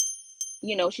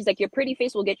she's like, your pretty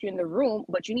face will get you in the room,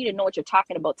 but you need to know what you're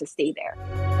talking about to stay there.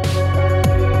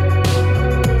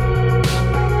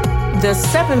 The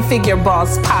Seven Figure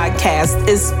Boss podcast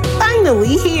is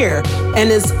finally here,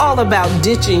 and it's all about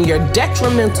ditching your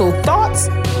detrimental thoughts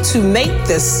to make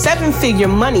the seven-figure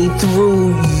money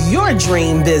through your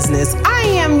dream business. I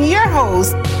am your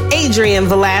host, Adrienne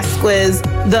Velasquez,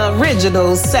 the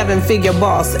original seven-figure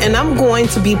boss, and I'm going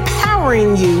to be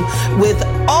powering you with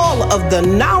all of the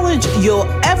knowledge you'll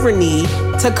ever need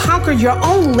to conquer your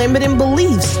own limiting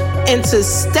beliefs and to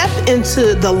step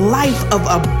into the life of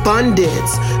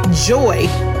abundance, joy,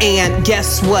 and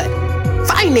guess what?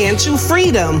 Financial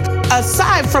freedom.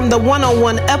 Aside from the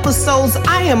one-on-one episodes,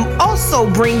 I am also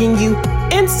bringing you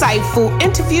insightful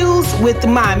interviews with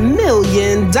my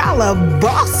million-dollar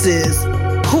bosses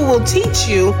who will teach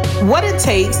you what it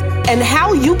takes and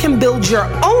how you can build your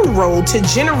own road to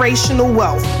generational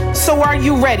wealth. So are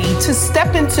you ready to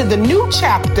step into the new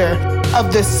chapter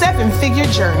of the seven-figure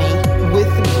journey with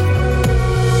me?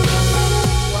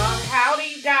 Well,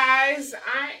 howdy guys.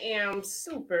 I am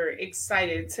super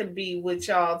excited to be with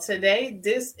y'all today.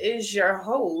 This is your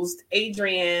host,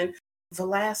 Adrienne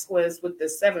Velasquez with the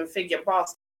Seven Figure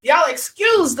Boss. Y'all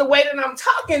excuse the way that I'm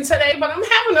talking today, but I'm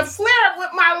having a flare-up with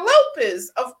my lupus.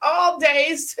 Of all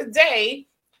days today,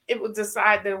 it would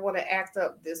decide they want to act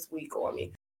up this week on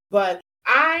me. But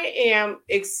I am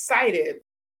excited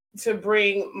to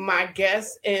bring my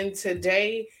guest in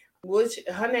today, which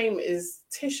her name is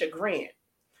Tisha Grant.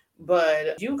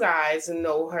 But you guys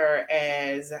know her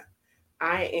as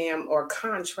I Am or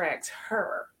Contract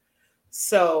Her.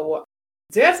 So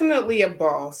definitely a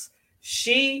boss.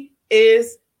 She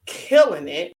is killing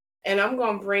it. And I'm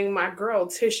going to bring my girl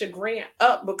Tisha Grant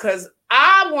up because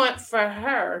I want for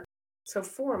her to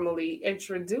formally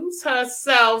introduce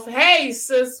herself. Hey,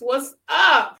 sis, what's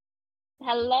up?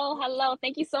 Hello.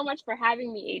 Thank you so much for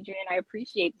having me, Adrienne. I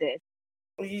appreciate this.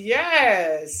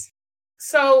 Yes.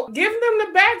 So give them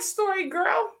the backstory,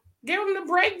 girl. Give them the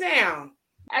breakdown.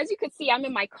 As you can see, I'm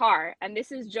in my car, and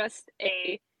this is just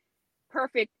a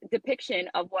perfect depiction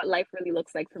of what life really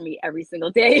looks like for me every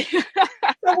single day.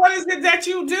 So what is it that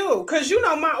you do? Because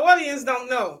my audience don't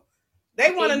know. They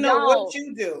want to know what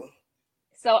you do.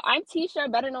 So I'm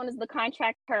Tisha, better known as the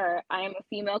Contract Her. I am a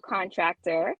female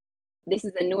contractor. This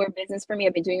is a newer business for me.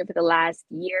 I've been doing it for the last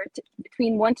year,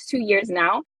 between 1 to 2 years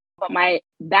now. But my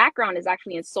background is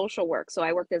actually in social work. So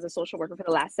I worked as a social worker for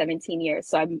the last 17 years.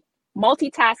 So I'm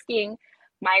multitasking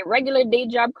my regular day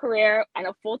job career and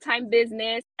a full-time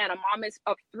business and a mom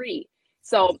of 3.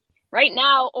 So right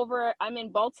now I'm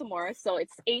in Baltimore. So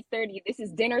it's 8:30. This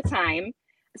is dinner time.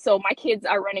 So my kids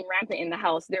are running rampant in the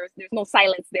house. There's no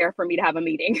silence there for me to have a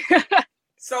meeting.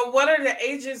 So what are the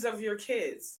ages of your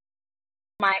kids?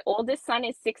 My oldest son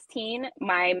is 16.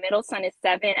 My middle son is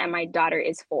 7. And my daughter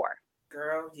is 4.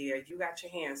 Girl, yeah, you got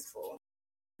your hands full.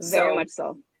 Very much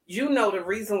so. You know the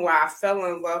reason why I fell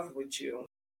in love with you.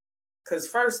 Because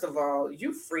first of all,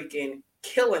 you freaking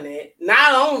killing it.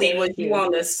 Not only was you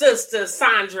on the Sister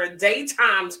Sandra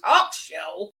daytime talk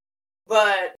show,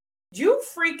 but you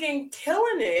freaking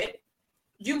killing it.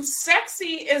 You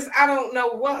sexy as I don't know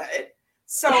what.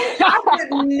 So I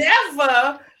would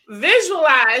never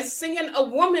visualize seeing a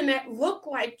woman that looked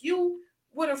like you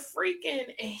with a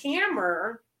freaking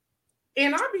hammer.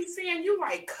 And I'll be seeing you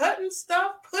like cutting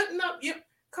stuff, putting up your,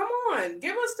 come on,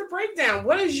 give us the breakdown.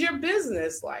 What is your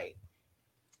business like?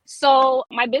 So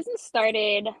my business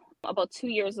started about 2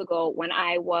 years ago when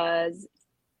I was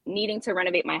needing to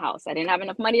renovate my house. I didn't have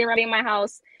enough money to renovate my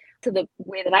house to the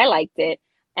way that I liked it.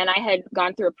 And I had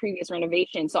gone through a previous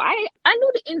renovation. So I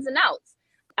knew the ins and outs.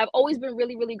 I've always been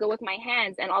really, really good with my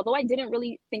hands. And although I didn't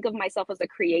really think of myself as a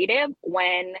creative,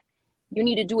 when you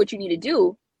need to do what you need to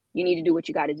do, you need to do what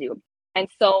you got to do. And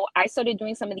so I started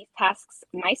doing some of these tasks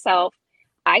myself.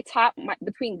 I taught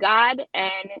between God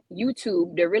and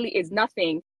YouTube, there really is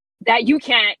nothing that you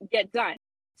can't get done.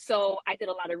 So I did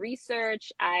a lot of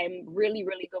research. I'm really,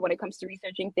 really good when it comes to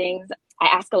researching things. I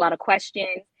ask a lot of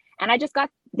questions and I just got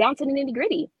down to the nitty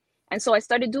gritty. And so I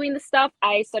started doing the stuff.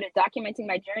 I started documenting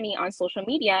my journey on social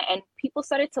media and people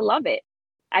started to love it.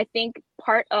 I think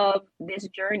part of this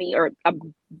journey, or a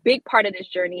big part of this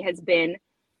journey, has been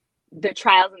the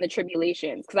trials and the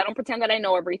tribulations, because I don't pretend that I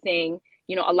know everything.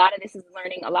 A lot of this is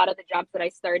learning. A lot of the jobs that I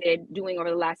started doing over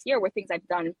the last year were things I've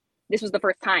done. This was the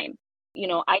first time.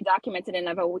 I documented and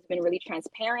I've always been really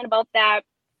transparent about that.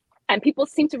 And people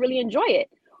seem to really enjoy it.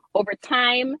 Over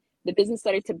time, the business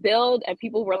started to build and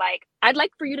people were like, I'd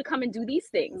like for you to come and do these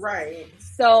things. Right.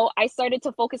 So I started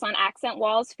to focus on accent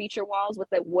walls, feature walls with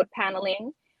the wood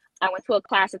paneling. I went to a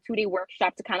 2-day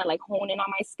workshop to kind of like hone in on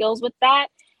my skills with that.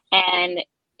 And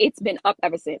it's been up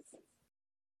ever since.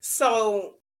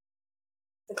 So,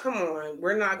 come on,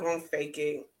 we're not going to fake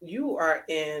it. You are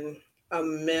in a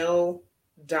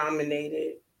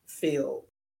male-dominated field.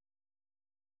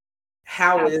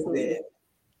 How Absolutely. is it?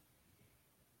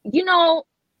 You know,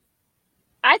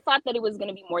 I thought that it was going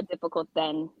to be more difficult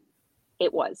than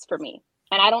it was for me.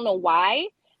 And I don't know why.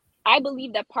 I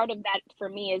believe that part of that for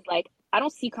me is like, I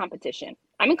don't see competition.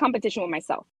 I'm in competition with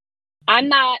myself. I'm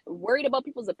not worried about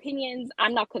people's opinions.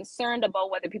 I'm not concerned about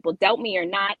whether people doubt me or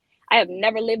not. I have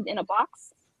never lived in a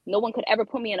box. No one could ever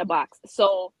put me in a box.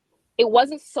 So it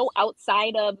wasn't so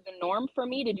outside of the norm for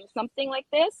me to do something like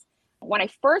this. When I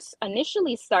first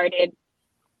initially started,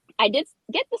 I did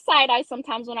get the side eye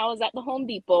sometimes when I was at the Home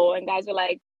Depot, and guys were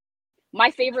like, my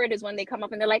favorite is when they come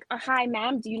up and they're like, hi,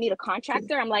 ma'am, do you need a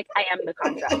contractor? I'm like, I am the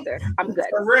contractor. I'm good.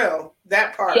 For real,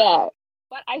 that part. Yeah.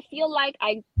 But I feel like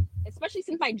especially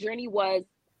since my journey was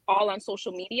all on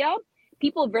social media,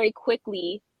 people very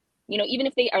quickly, even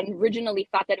if they originally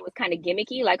thought that it was kind of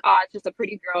gimmicky, like, oh, it's just a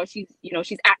pretty girl. She's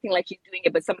acting like she's doing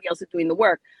it, but somebody else is doing the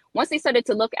work. Once they started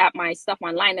to look at my stuff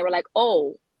online, they were like,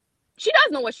 oh, she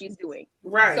does know what she's doing.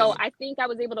 Right. So I think I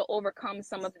was able to overcome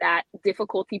some of that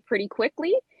difficulty pretty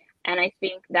quickly. And I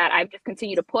think that I've just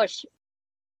continued to push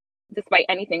despite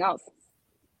anything else.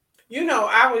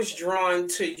 I was drawn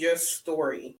to your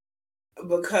story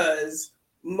because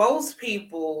most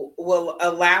people will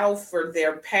allow for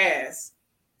their past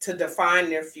to define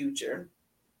their future.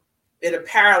 It'll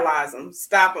paralyze them,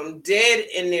 stop them dead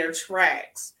in their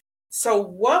tracks. So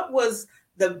what was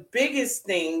the biggest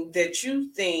thing that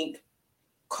you think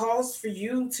caused for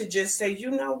you to just say,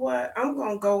 you know what, I'm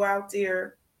going to go out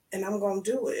there and I'm going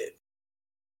to do it?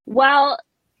 Well,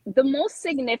 the most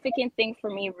significant thing for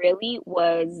me really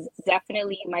was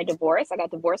definitely my divorce. I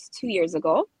got divorced 2 years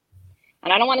ago.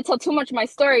 And I don't want to tell too much of my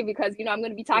story because, I'm going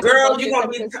to be talking Girl, about you're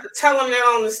going to be telling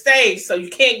that on the stage, so you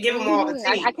can't give them all the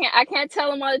tea. I can't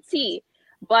tell them all the tea.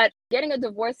 But getting a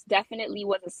divorce definitely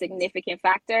was a significant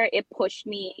factor. It pushed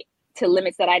me to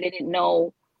limits that I didn't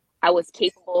know I was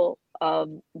capable of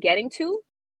getting to,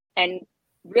 and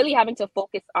really having to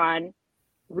focus on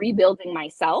rebuilding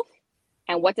myself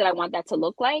and what did I want that to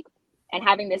look like, and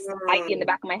having this idea in the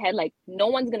back of my head, like, no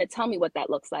one's going to tell me what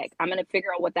that looks like. I'm going to figure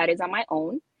out what that is on my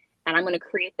own, and I'm going to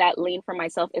create that lane for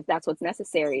myself if that's what's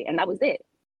necessary. And that was it.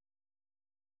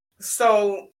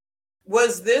 So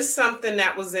was this something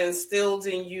that was instilled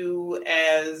in you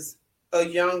as a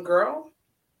young girl?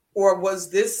 Or was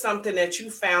this something that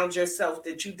you found yourself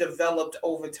that you developed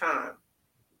over time?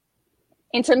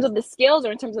 In terms of the skills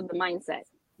or in terms of the mindset?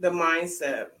 The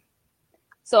mindset.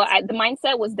 So the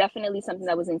mindset was definitely something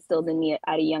that was instilled in me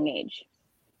at a young age.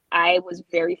 I was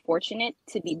very fortunate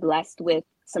to be blessed with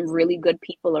some really good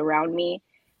people around me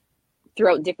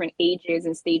throughout different ages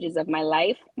and stages of my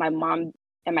life. My mom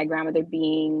and my grandmother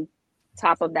being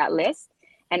top of that list,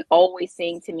 and always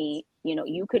saying to me,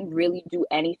 you can really do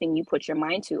anything you put your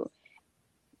mind to.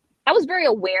 I was very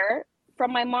aware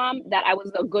from my mom that I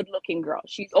was a good looking girl.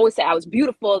 She always said I was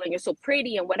beautiful and you're so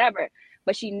pretty and whatever,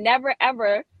 but she never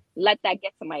ever let that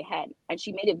get to my head. And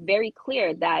she made it very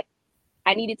clear that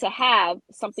I needed to have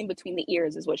something between the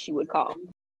ears, is what she would call.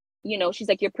 She's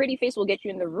like, your pretty face will get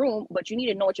you in the room, but you need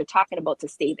to know what you're talking about to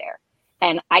stay there.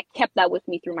 And I kept that with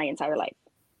me through my entire life.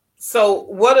 So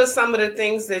what are some of the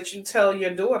things that you tell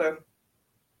your daughter?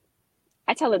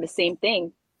 I tell her the same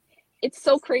thing. It's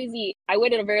so crazy. I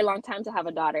waited a very long time to have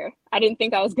a daughter. I didn't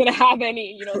think I was going to have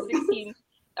any, 16,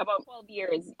 about 12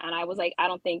 years. And I was like, I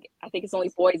think it's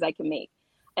only boys I can make.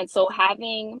 And so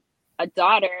having a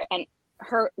daughter and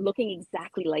her looking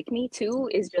exactly like me too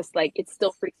is just like, it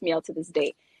still freaks me out to this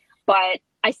day. But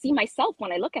I see myself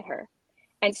when I look at her.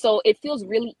 And so it feels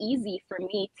really easy for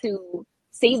me to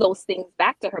say those things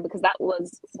back to her because that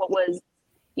was what was,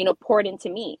 poured into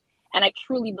me. And I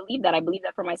truly believe that. I believe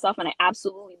that for myself, and I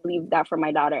absolutely believe that for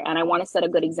my daughter. And I want to set a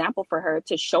good example for her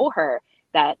to show her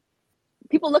that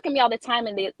people look at me all the time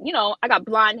and they, I got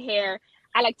blonde hair.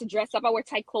 I like to dress up. I wear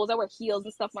tight clothes. I wear heels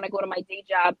and stuff when I go to my day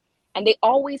job. And they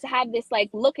always have this like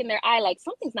look in their eye, like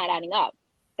something's not adding up.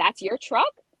 That's your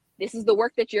truck? This is the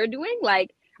work that you're doing?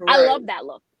 Like, right. I love that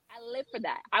look. I live for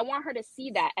that. I want her to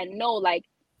see that and know, like,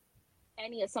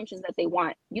 any assumptions that they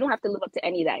want, you don't have to live up to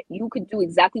any of that. You could do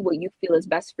exactly what you feel is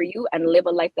best for you and live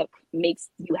a life that makes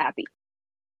you happy.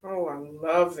 Oh, I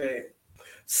love it.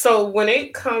 So when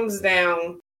it comes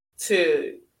down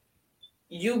to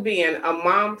you being a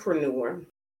mompreneur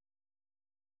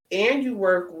and you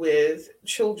work with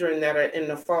children that are in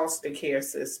the foster care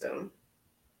system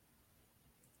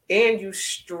and you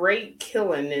straight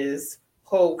killing this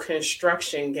whole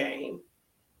construction game,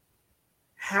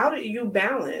 How do you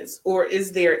balance, or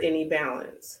is there any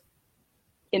balance?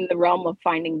 In the realm of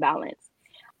finding balance,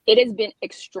 it has been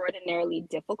extraordinarily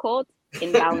difficult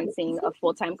in balancing a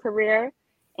full-time career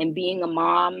and being a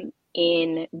mom,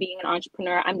 in being an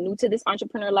entrepreneur. I'm new to this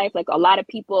entrepreneur life. Like a lot of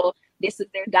people, this is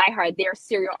their diehard, they're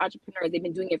serial entrepreneurs. They've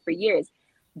been doing it for years.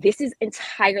 This is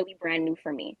entirely brand new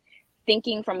for me.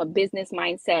 Thinking from a business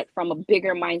mindset, from a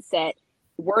bigger mindset,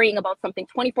 worrying about something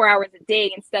 24 hours a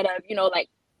day instead of, like,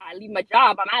 I leave my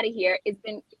job, I'm out of here. It's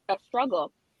been a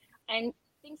struggle. And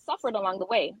things suffered along the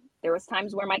way. There was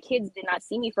times where my kids did not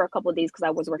see me for a couple of days because I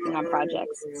was working on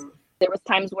projects. There was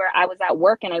times where I was at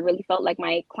work and I really felt like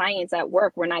my clients at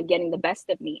work were not getting the best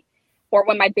of me. Or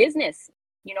when my business,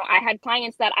 I had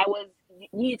clients that I was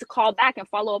needed to call back and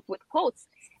follow up with quotes.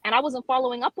 And I wasn't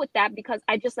following up with that because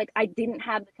I didn't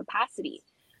have the capacity.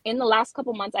 In the last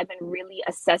couple months, I've been really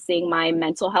assessing my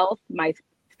mental health, my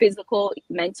physical,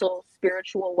 mental,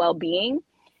 spiritual well-being,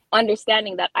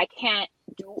 understanding that I can't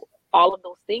do all of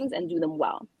those things and do them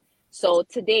well. So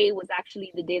today was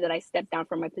actually the day that I stepped down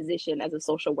from my position as a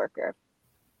social worker.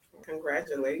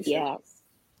 Congratulations. Yeah.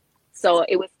 So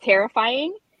it was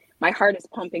terrifying. My heart is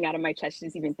pumping out of my chest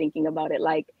just even thinking about it.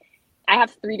 Like, I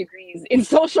have 3 degrees in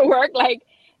social work. Like,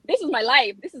 this is my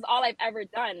life. This is all I've ever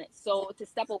done. So to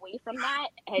step away from that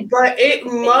but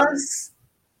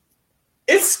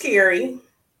it's scary.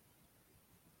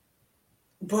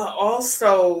 But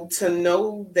also to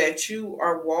know that you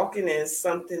are walking in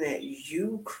something that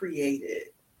you created.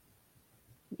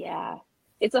 Yeah,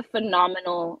 it's an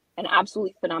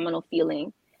absolutely phenomenal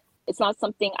feeling. It's not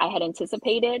something I had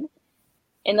anticipated.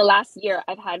 In the last year,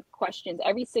 I've had questions.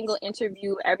 Every single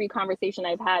interview, every conversation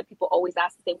I've had, people always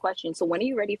ask the same question. So when are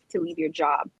you ready to leave your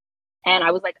job? And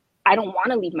I was like, I don't want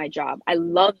to leave my job. I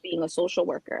love being a social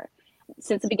worker.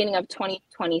 Since the beginning of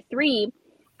 2023,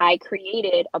 I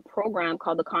created a program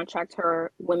called the Contract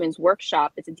Her Women's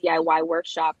Workshop. It's a DIY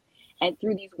workshop. And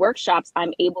through these workshops,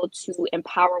 I'm able to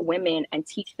empower women and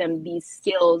teach them these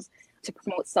skills to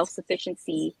promote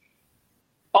self-sufficiency,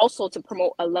 also to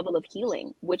promote a level of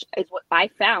healing, which is what I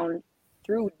found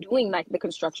through doing like the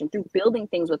construction, through building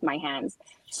things with my hands.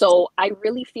 So I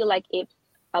really feel like it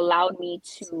allowed me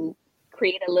to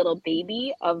create a little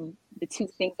baby of the 2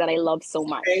 things that I love so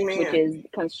much, Amen. Which is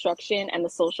construction and the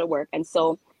social work. And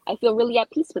so I feel really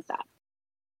at peace with that.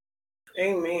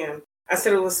 Amen. I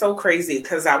said it was so crazy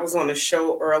because I was on a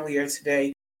show earlier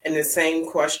today and the same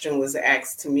question was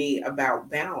asked to me about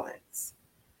balance.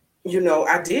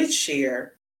 I did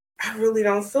share, I really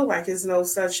don't feel like there's no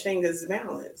such thing as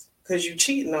balance because you're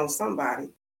cheating on somebody,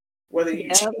 whether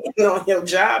you're cheating on your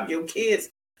job, your kids,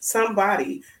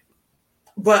 somebody.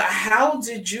 But how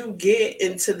did you get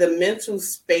into the mental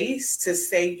space to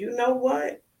say, you know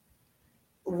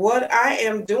what I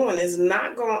am doing is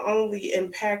not going to only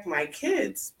impact my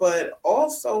kids, but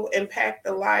also impact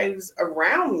the lives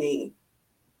around me,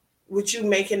 with you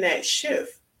making that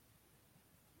shift?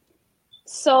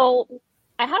 So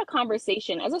I had a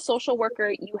conversation. As a social worker,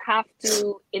 you have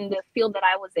to, in the field that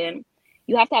I was in,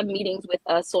 you have to have meetings with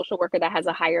a social worker that has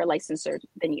a higher licensure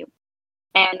than you.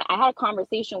 And I had a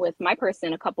conversation with my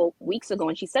person a couple weeks ago,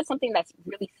 and she said something that's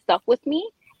really stuck with me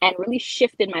and really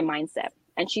shifted my mindset.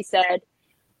 And she said,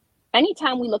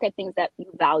 anytime we look at things that you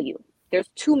value, there's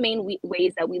 2 main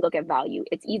ways that we look at value.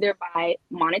 It's either by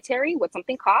monetary, what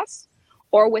something costs,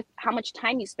 or with how much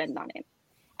time you spend on it.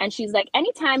 And she's like,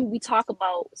 anytime we talk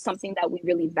about something that we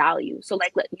really value, so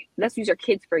like let's use your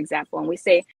kids, for example, and we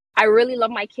say, I really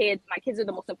love my kids are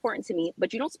the most important to me,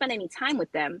 but you don't spend any time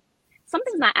with them,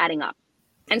 something's not adding up.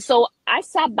 And so I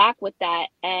sat back with that,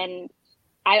 and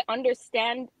I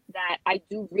understand that I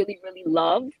do really, really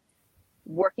love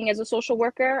working as a social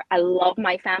worker. I love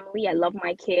my family. I love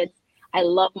my kids. I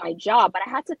love my job. But I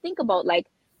had to think about, like,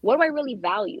 what do I really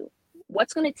value?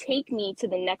 What's going to take me to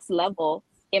the next level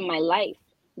in my life?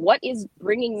 What is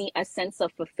bringing me a sense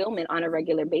of fulfillment on a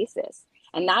regular basis?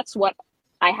 And that's what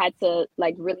I had to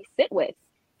really sit with.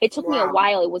 It took me a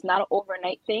while. It was not an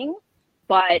overnight thing,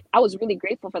 but I was really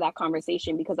grateful for that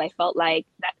conversation because I felt like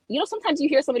that, sometimes you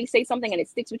hear somebody say something and it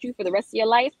sticks with you for the rest of your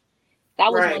life.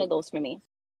 That was one of those for me.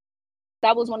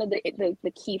 That was one of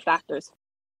the key factors.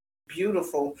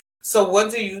 Beautiful. So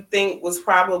what do you think was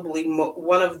probably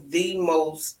one of the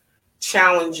most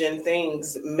challenging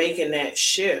things making that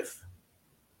shift?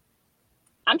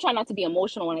 I'm trying not to be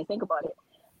emotional when I think about it.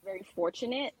 I'm very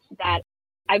fortunate that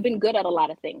I've been good at a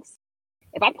lot of things.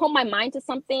 If I put my mind to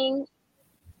something,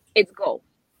 it's go.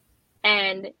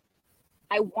 And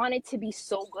I wanted to be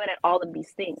so good at all of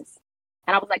these things.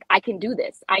 And I was like, I can do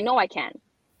this. I know I can.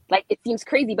 Like, it seems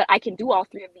crazy, but I can do all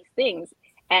 3 of these things.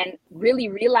 And really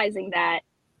realizing that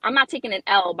I'm not taking an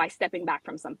L by stepping back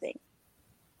from something.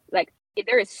 Like, if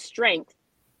there is strength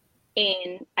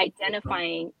in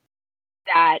identifying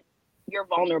that you're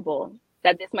vulnerable,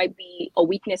 that this might be a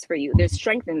weakness for you. There's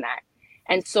strength in that.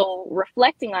 And so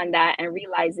reflecting on that and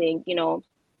realizing,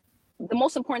 the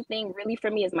most important thing really for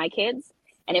me is my kids.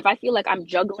 And if I feel like I'm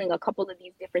juggling a couple of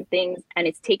these different things and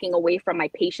it's taking away from my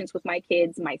patience with my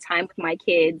kids, my time with my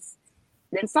kids,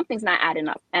 then something's not adding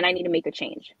up and I need to make a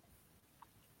change.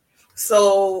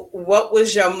 So, what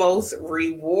was your most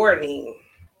rewarding?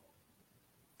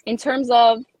 In terms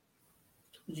of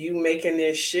you making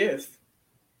this shift?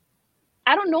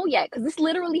 I don't know yet, because this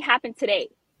literally happened today.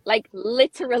 Like,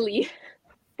 literally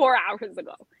 4 hours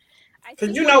ago.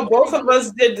 Because both of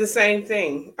us did the same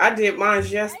thing. I did mine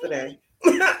yesterday.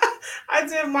 Right? I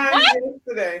did mine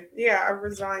yesterday. Yeah, I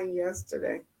resigned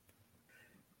yesterday.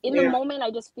 In the moment, I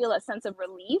just feel a sense of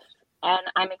relief, and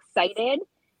I'm excited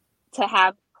to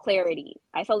have clarity.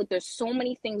 I felt like there's so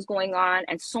many things going on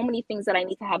and so many things that I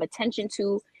need to have attention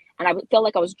to, and I felt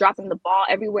like I was dropping the ball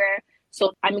everywhere.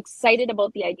 So I'm excited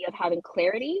about the idea of having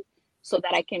clarity so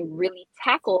that I can really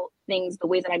tackle things the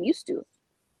way that I'm used to.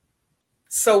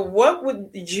 So what would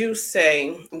you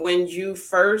say when you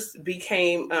first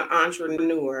became an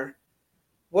entrepreneur?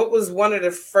 What was one of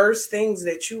the first things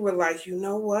that you were like, you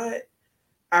know what?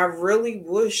 I really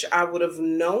wish I would have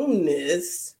known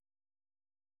this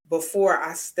before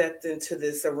I stepped into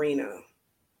this arena?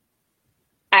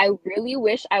 I really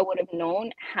wish I would have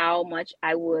known how much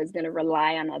I was going to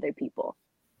rely on other people.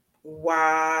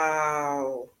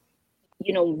 Wow.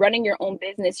 Running your own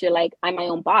business, you're like, I'm my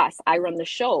own boss. I run the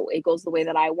show. It goes the way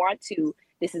that I want to.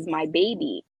 This is my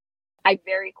baby. I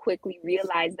very quickly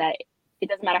realized that it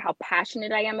doesn't matter how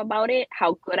passionate I am about it,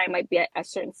 how good I might be at a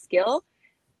certain skill.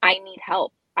 I need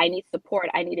help. I need support.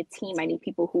 I need a team. I need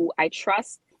people who I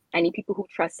trust. I need people who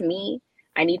trust me.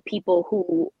 I need people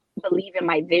who believe in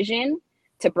my vision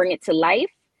to bring it to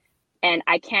life. And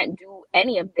I can't do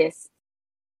any of this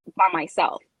by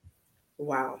myself.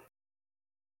 Wow.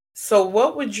 So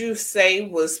what would you say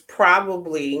was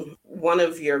probably one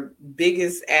of your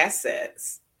biggest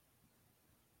assets?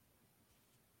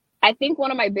 I think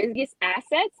one of my biggest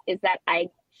assets is that I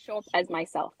show up as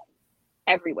myself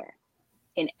everywhere,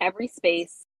 in every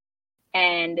space,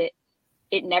 and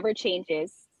it never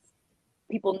changes.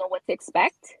 People know what to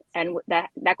expect, and that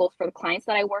goes for the clients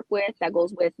that I work with. That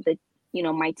goes with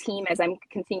my team as I'm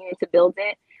continuing to build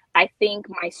it. I think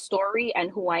my story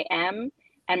and who I am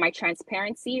and my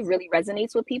transparency really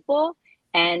resonates with people,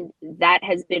 and that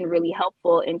has been really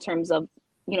helpful in terms of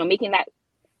making that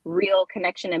real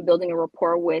connection and building a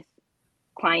rapport with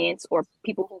clients or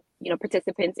people who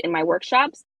participants in my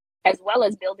workshops, as well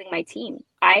as building my team.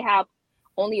 I have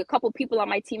only a couple people on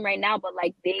my team right now, but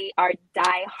they are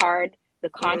die hard, the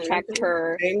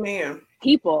contractor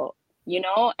people,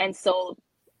 and so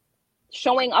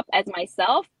showing up as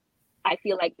myself, I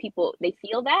feel like people, they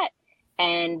feel that,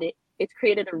 and it's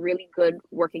created a really good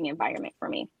working environment for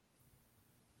me.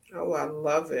 Oh, I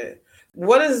love it.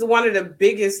 What is one of the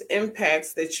biggest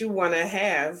impacts that you want to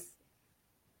have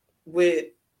with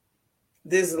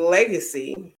this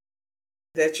legacy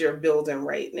that you're building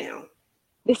right now?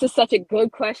 This is such a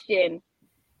good question.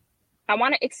 I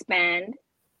want to expand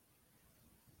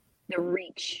the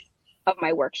reach of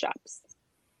my workshops.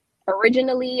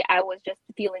 Originally, I was just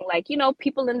feeling like,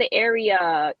 people in the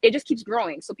area, it just keeps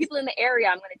growing. So people in the area,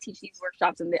 I'm going to teach these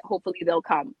workshops and hopefully they'll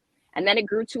come. And then it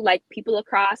grew to people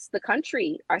across the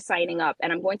country are signing up,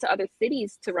 and I'm going to other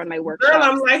cities to run my workshops. Girl,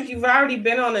 I'm like, you've already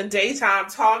been on a daytime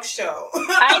talk show.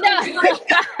 I know.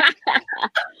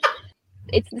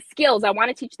 It's the skills. I want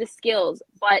to teach the skills.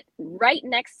 But right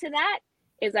next to that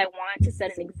is I want to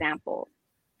set an example.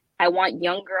 I want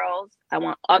young girls. I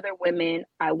want other women.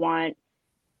 I want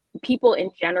people in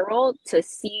general to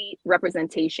see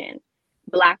representation.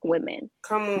 Black women.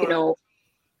 Come on.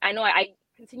 I know I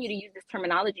continue to use this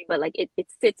terminology, but it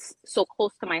sits so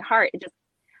close to my heart. It just,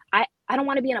 I don't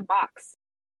want to be in a box,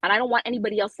 and I don't want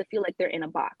anybody else to feel like they're in a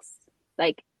box.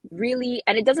 Really,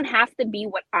 and it doesn't have to be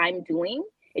what I'm doing.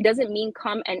 It doesn't mean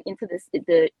come and into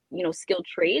the skilled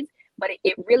trades, but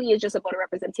it really is just about a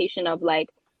representation of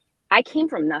I came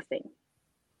from nothing.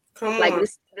 Come on.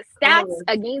 The stats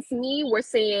against me were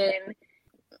saying,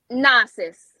 nah,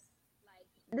 sis,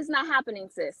 this is not happening,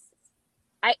 sis.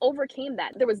 I overcame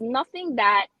that. There was nothing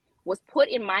that was put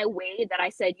in my way that I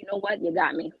said, you know what, you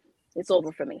got me. It's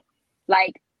over for me.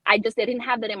 I didn't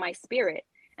have that in my spirit.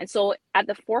 And so at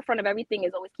the forefront of everything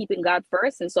is always keeping God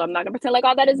first. And so I'm not going to pretend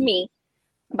all that is me.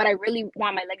 But I really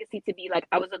want my legacy to be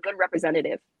I was a good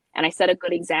representative. And I set a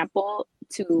good example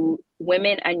to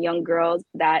women and young girls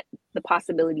that the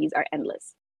possibilities are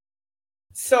endless.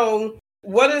 So,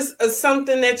 what is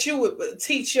something that you would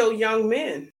teach your young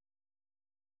men?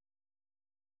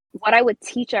 What I would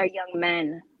teach our young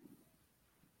men.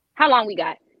 How long we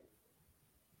got?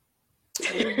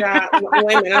 We got,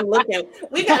 wait a minute, I'm looking.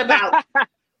 We got about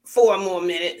 4 more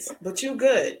minutes, but you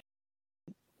good.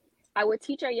 I would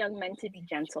teach our young men to be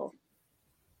gentle.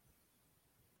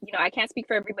 You know, I can't speak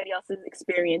for everybody else's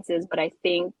experiences, but I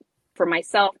think for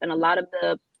myself and a lot of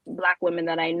the Black women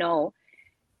that I know,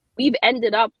 we've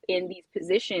ended up in these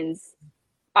positions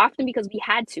often because we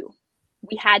had to.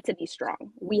 We had to be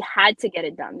strong. We had to get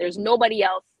it done. There's nobody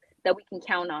else that we can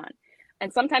count on.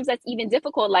 And sometimes that's even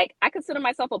difficult. Like, I consider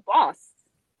myself a boss.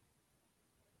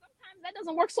 Sometimes that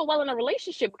doesn't work so well in a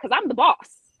relationship because I'm the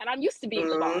boss and I'm used to being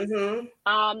the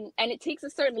boss. And it takes a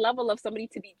certain level of somebody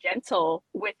to be gentle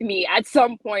with me at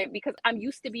some point because I'm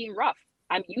used to being rough.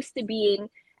 I'm used to being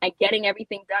and getting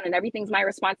everything done, and everything's my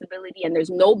responsibility, and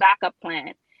there's no backup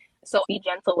plan. So be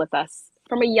gentle with us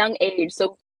from a young age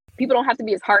so people don't have to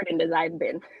be as hardened as I've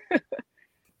been.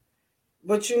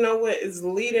 But you know what is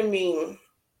leading me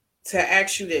to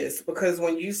ask you this? Because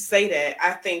when you say that,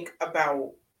 I think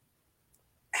about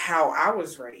how I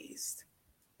was raised.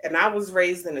 And I was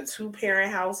raised in a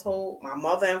 2-parent household, my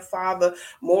mother and father,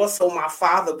 more so my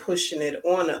father pushing it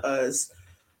on us.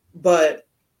 But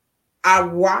I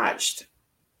watched,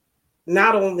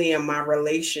 not only in my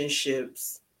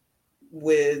relationships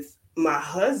with my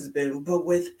husband, but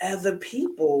with other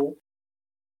people,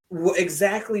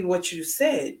 exactly what you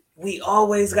said. We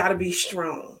always got to be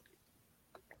strong.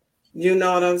 You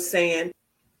know what I'm saying?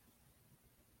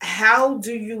 How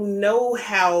do you know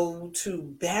how to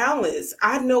balance?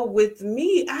 I know with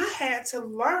me, I had to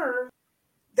learn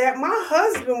that my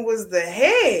husband was the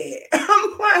head.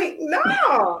 I'm like,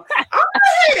 no, I'm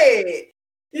the head.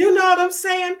 You know what I'm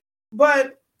saying?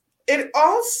 But it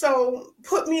also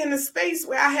put me in a space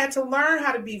where I had to learn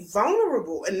how to be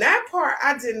vulnerable. And that part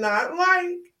I did not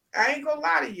like. I ain't gonna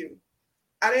lie to you.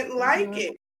 I didn't like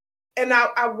it. And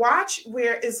I watch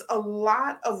where it's a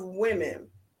lot of women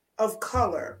of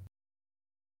color.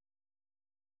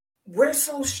 We're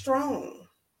so strong.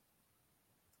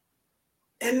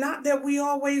 And not that we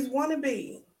always want to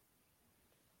be.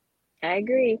 I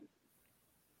agree.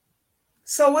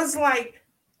 So it's like,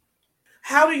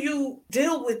 how do you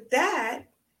deal with that?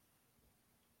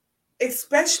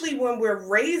 Especially when we're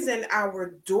raising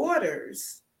our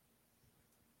daughters.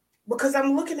 Because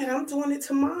I'm doing it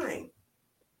to mine.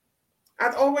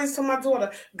 I've always told my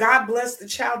daughter, God bless the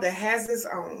child that has his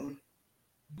own.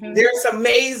 There's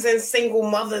amazing single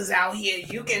mothers out here.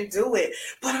 You can do it.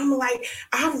 But I'm like,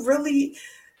 I really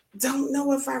don't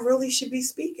know if I really should be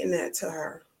speaking that to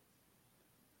her.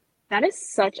 That is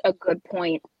such a good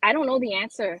point. I don't know the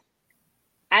answer.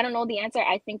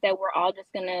 I think that we're all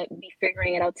just going to be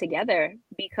figuring it out together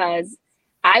because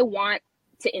I want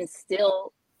to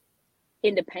instill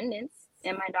independence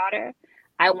in my daughter.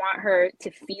 I want her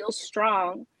to feel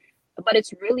strong, but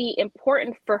it's really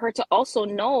important for her to also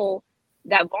know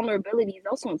that vulnerability is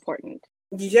also important.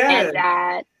 Yeah. And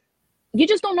that you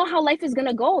just don't know how life is going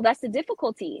to go. That's the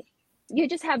difficulty. You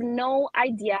just have no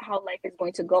idea how life is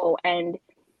going to go. And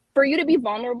for you to be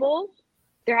vulnerable,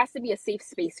 there has to be a safe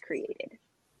space created.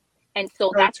 And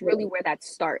so that's really where that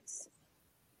starts.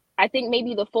 I think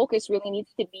maybe the focus really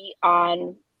needs to be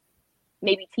on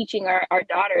maybe teaching our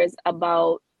daughters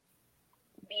about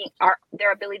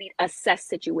their ability to assess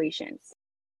situations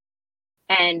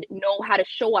and know how to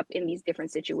show up in these different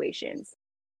situations.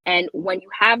 And when you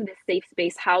have this safe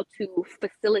space, how to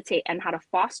facilitate and how to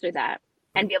foster that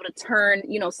and be able to turn,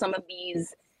 some of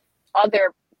these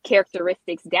other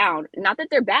characteristics down. Not that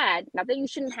they're bad, not that you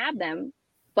shouldn't have them,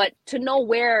 but to know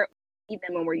where you need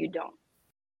them and where you don't.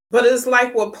 But it's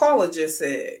like what Paula just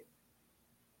said.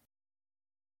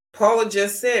 Paula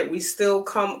just said we still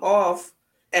come off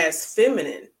as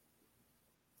feminine.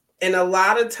 And a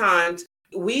lot of times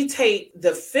we take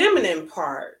the feminine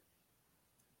part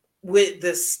with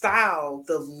the style,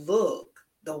 the look,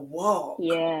 the walk.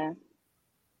 Yeah.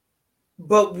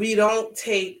 But we don't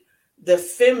take the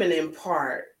feminine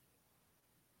part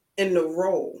in the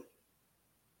role.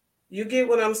 You get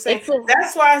what I'm saying?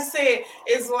 That's why I said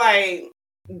it's like,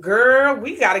 girl,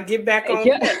 we got to get back on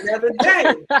another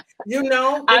day.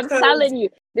 Because I'm telling you,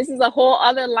 this is a whole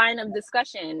other line of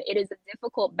discussion. It is a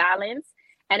difficult balance.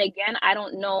 And again, I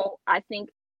don't know. I think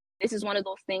this is one of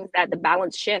those things that the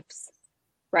balance shifts,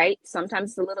 right?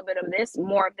 Sometimes it's a little bit of this,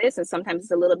 more of this, and sometimes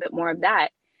it's a little bit more of that.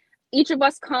 Each of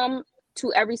us come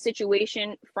to every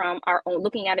situation from our own,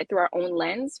 looking at it through our own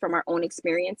lens, from our own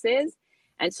experiences.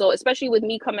 And so, especially with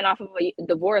me coming off of a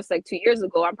divorce like 2 years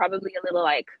ago, I'm probably a little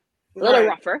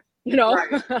rougher,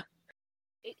 Right.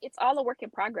 it's all a work in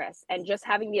progress, and just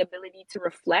having the ability to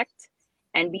reflect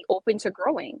and be open to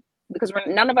growing, because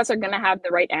none of us are going to have the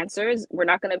right answers. We're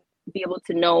not going to be able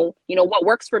to know, what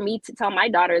works for me to tell my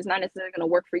daughter is not necessarily going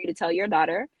to work for you to tell your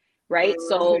daughter, right?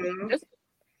 So just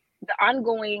the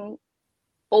ongoing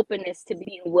openness to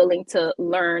being willing to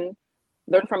learn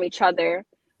from each other,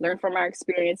 learn from our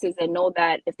experiences, and know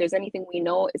that if there's anything we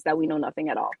know, it's that we know nothing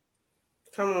at all.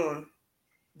 Come on.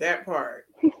 That part.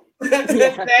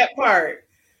 That part.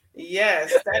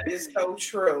 Yes, that is so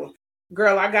true.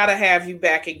 Girl, I got to have you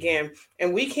back again.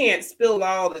 And we can't spill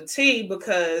all the tea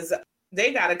because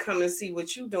they got to come and see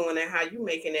what you're doing and how you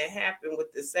making it happen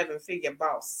with the 7-Figure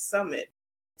Boss Summit.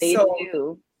 They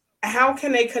do. How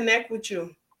can they connect with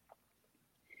you?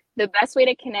 The best way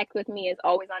to connect with me is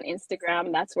always on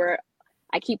Instagram. That's where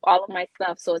I keep all of my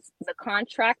stuff. So it's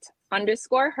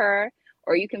thecontract_her,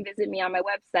 or you can visit me on my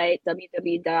website,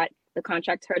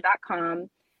 www.thecontracther.com.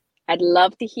 I'd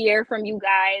love to hear from you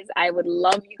guys. I would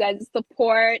love you guys'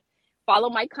 support. Follow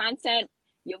my content.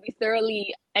 You'll be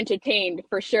thoroughly entertained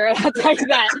for sure. I'll tell you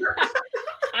that.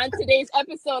 On today's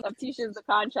episode of Tisha's The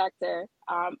Contractor.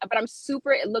 But I'm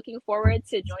super looking forward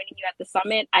to joining you at the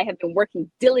summit. I have been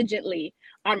working diligently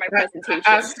on my presentation.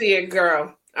 I see it,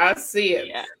 girl. I see it.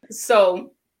 Yeah.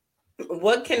 So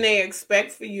what can they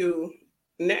expect for you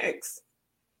next?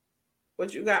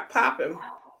 What you got popping?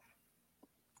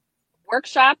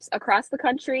 Workshops across the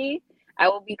country. I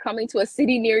will be coming to a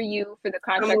city near you for the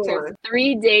Contractor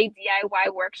 3-day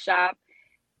DIY workshop.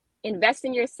 Invest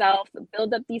in yourself,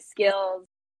 build up these skills,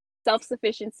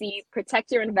 self-sufficiency, protect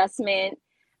your investment,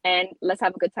 and let's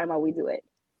have a good time while we do it.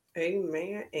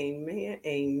 Amen, amen,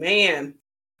 amen.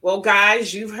 Well,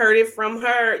 guys, you've heard it from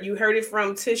her. You heard it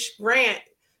from Tish Grant.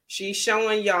 She's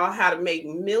showing y'all how to make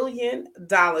 $1 million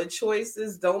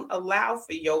choices. Don't allow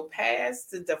for your past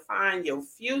to define your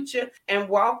future, and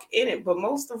walk in it. But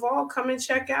most of all, come and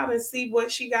check out and see what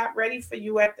she got ready for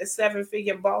you at the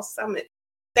 7-Figure Boss Summit.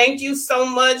 Thank you so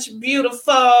much,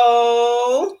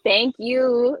 beautiful. Thank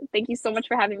you. Thank you so much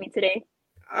for having me today.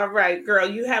 All right, girl,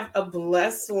 you have a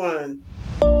blessed one.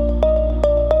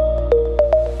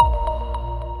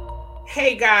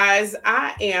 Hey guys,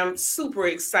 I am super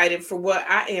excited for what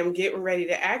I am getting ready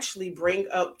to actually bring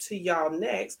up to y'all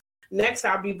next. Next,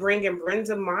 I'll be bringing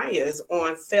Brenda Myers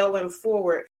on Failing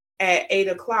Forward at 8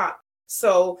 o'clock.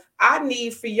 So I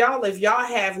need for y'all, if y'all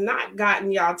have not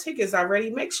gotten y'all tickets already,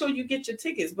 make sure you get your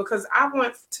tickets because I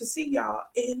want to see y'all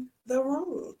in the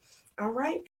room. All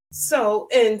right. So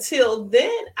until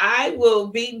then, I will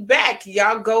be back.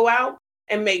 Y'all go out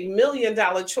and make $1 million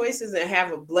choices and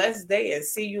have a blessed day, and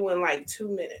see you in like 2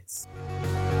 minutes.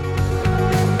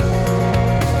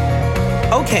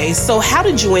 Okay, so how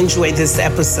did you enjoy this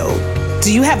episode?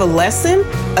 Do you have a lesson,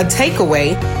 a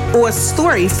takeaway, or a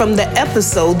story from the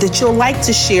episode that you'll like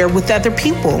to share with other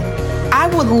people? I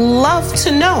would love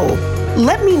to know.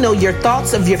 Let me know your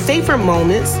thoughts of your favorite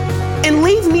moments and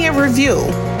leave me a review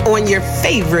on your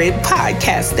favorite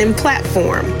podcasting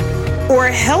platform, or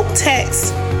help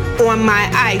text on my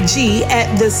IG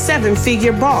at the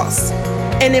 7-Figure Boss.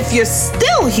 And if you're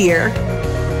still here,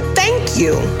 thank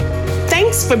you.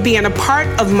 Thanks for being a part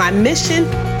of my mission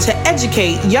to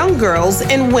educate young girls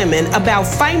and women about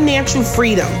financial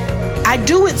freedom. I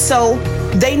do it so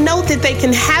they know that they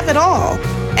can have it all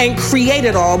and create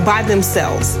it all by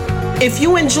themselves. If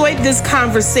you enjoyed this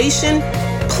conversation,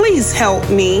 please help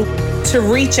me to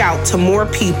reach out to more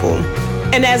people.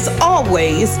 And as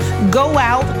always, go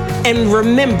out and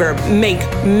remember, make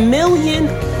 $1 million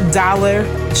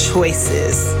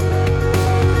choices.